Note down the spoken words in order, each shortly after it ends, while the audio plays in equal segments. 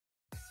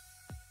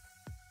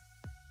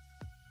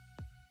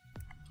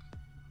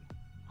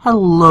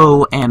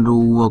Hello and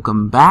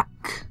welcome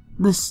back.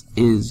 This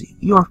is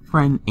your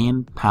friend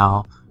and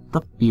pal, the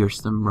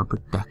Fearsome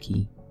Rubber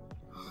Ducky.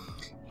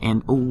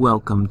 And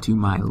welcome to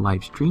my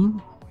live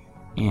stream.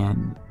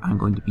 And I'm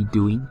going to be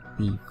doing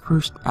the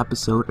first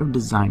episode of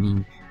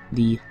designing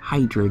the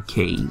Hydra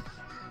cave.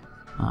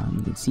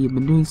 You can see I've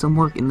been doing some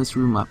work in this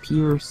room up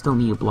here. Still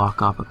need to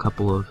block off a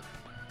couple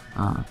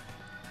of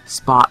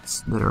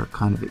spots that are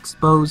kind of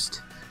exposed.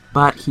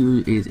 But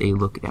here is a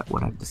look at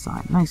what I've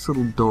designed. Nice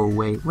little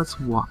doorway. Let's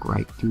walk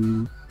right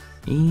through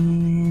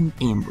and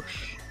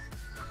ambush.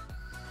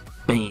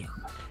 Bam.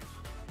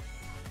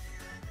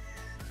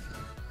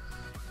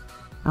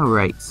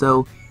 Alright,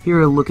 so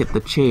here a look at the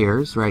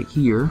chairs right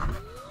here.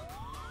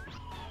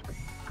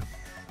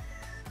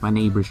 My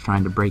neighbor's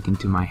trying to break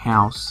into my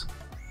house.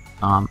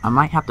 I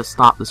might have to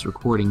stop this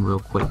recording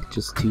real quick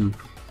just to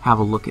have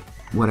a look at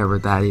whatever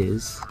that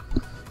is.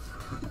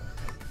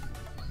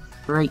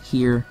 Right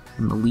here,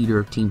 I'm the leader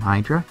of Team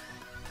Hydra.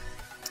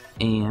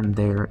 And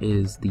there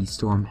is the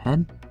Storm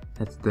Head.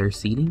 That's their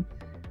seating.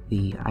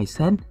 The Ice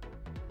Head.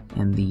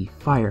 And the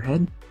Fire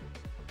Head.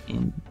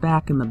 And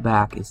back in the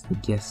back is the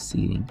guest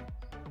seating.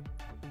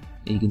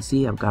 And you can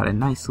see I've got a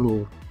nice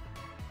little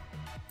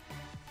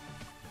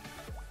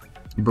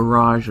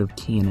barrage of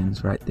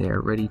cannons right there,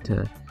 ready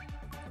to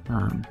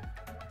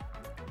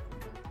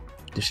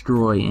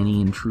destroy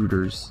any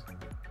intruders.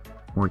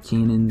 More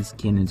cannons.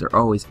 Cannons are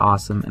always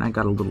awesome, and I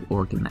got a little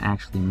organ that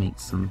actually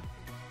makes some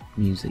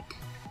music.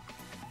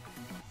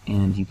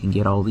 And you can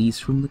get all these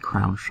from the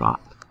Crown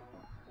Shop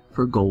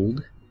for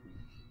gold.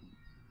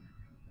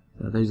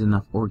 So there's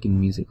enough organ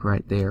music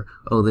right there.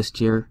 Oh, this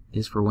chair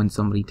is for when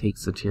somebody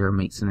takes the chair,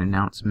 makes an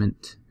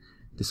announcement,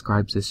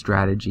 describes his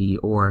strategy,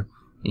 or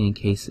in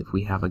case if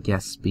we have a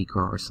guest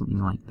speaker or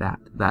something like that.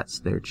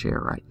 That's their chair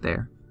right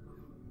there.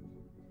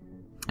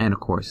 And of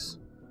course,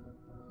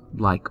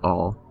 like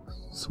all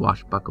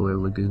swashbuckler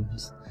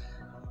lagoons,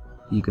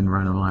 you can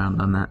run around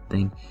on that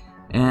thing.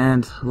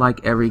 And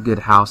like every good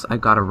house, I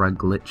got a rug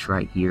glitch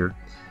right here.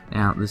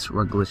 Now this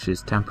rug glitch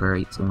is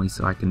temporary, it's only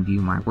so I can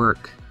view my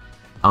work.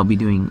 I'll be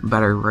doing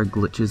better rug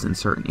glitches in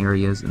certain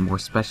areas and more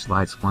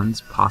specialized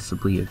ones,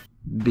 possibly a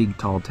big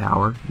tall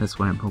tower. That's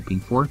what I'm hoping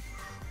for.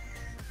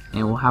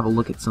 And we'll have a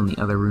look at some of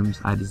the other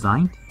rooms I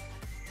designed.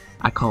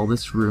 I call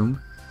this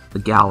room the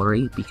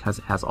gallery because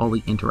it has all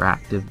the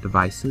interactive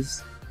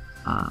devices,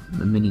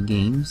 the mini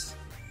games.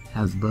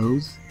 Has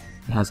those.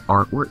 It has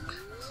artwork,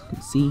 as you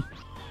can see.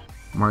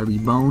 Marley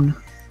Bone.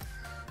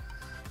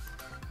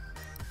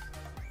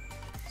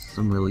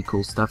 Some really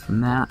cool stuff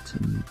from that.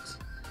 And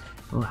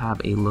we'll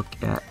have a look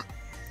at...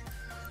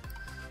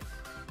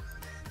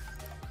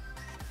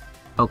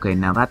 Okay,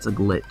 now that's a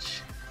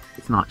glitch.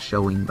 It's not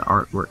showing the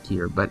artwork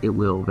here, but it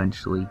will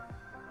eventually.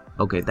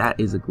 Okay, that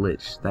is a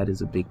glitch. That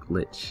is a big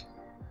glitch.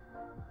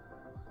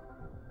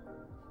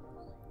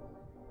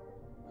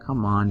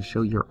 Come on,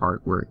 show your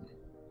artwork.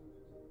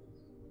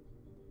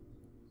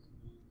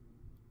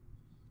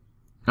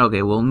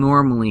 Okay, well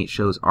normally it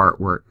shows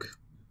artwork.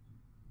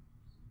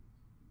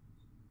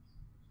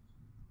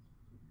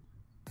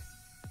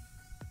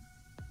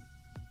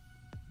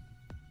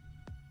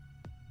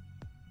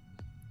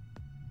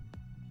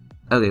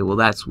 Okay, well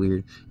that's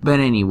weird.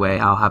 But anyway,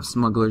 I'll have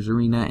Smuggler's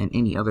Arena and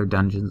any other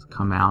dungeons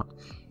come out.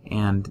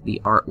 And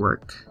the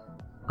artwork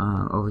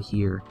over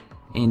here.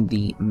 And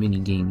the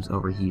mini games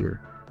over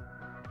here.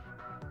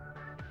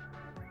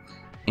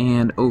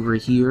 And over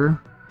here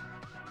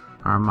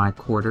are my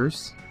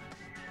quarters.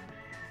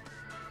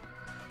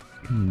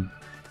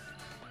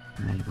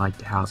 I'd like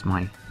to house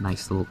my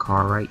nice little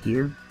car right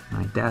here,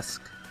 my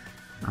desk.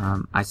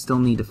 I still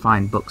need to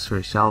find books for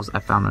the shelves.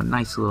 I found a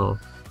nice little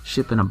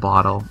ship in a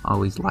bottle,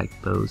 always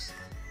liked those,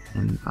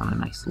 and found a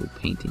nice little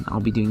painting.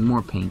 I'll be doing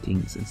more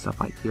paintings and stuff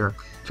like here.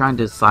 Trying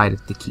to decide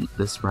if to keep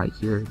this right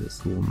here,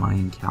 this little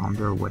Mayan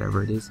calendar or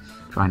whatever it is.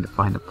 Trying to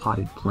find a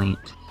potted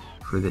plant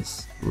for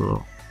this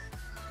little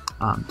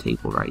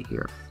table right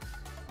here.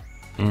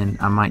 And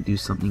I might do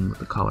something with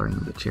the coloring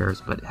of the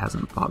chairs, but it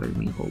hasn't bothered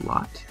me a whole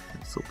lot.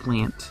 So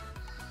plant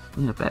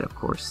in a bed, of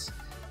course.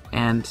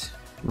 And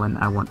when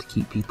I want to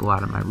keep people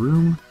out of my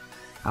room,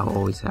 I'll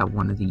always have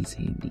one of these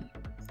handy.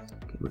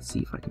 Okay, let's see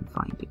if I can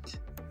find it.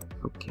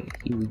 Okay,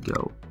 here we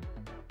go.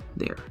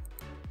 There.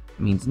 It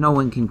means no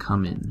one can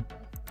come in.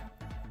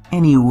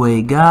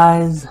 Anyway,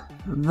 guys,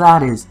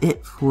 that is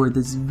it for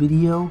this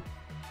video.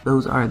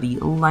 Those are the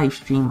live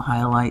stream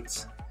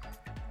highlights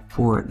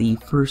for the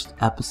first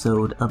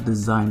episode of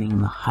designing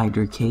the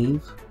Hydra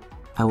cave.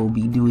 I will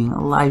be doing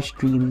live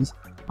streams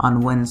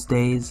on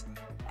Wednesdays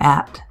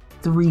at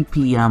 3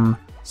 p.m.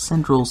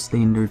 Central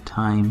Standard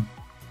Time.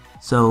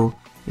 So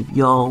if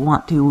y'all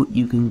want to,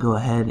 you can go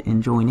ahead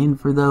and join in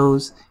for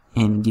those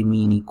and give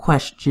me any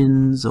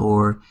questions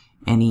or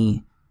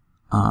any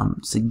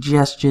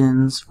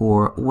suggestions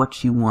for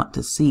what you want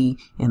to see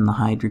in the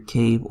Hydra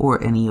cave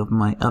or any of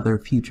my other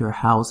future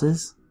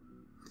houses.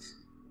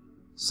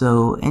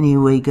 So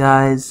anyway,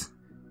 guys,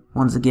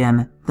 once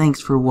again, thanks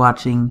for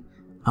watching.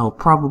 I'll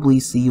probably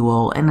see you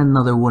all in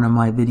another one of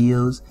my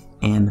videos,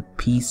 and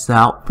peace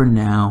out for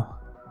now.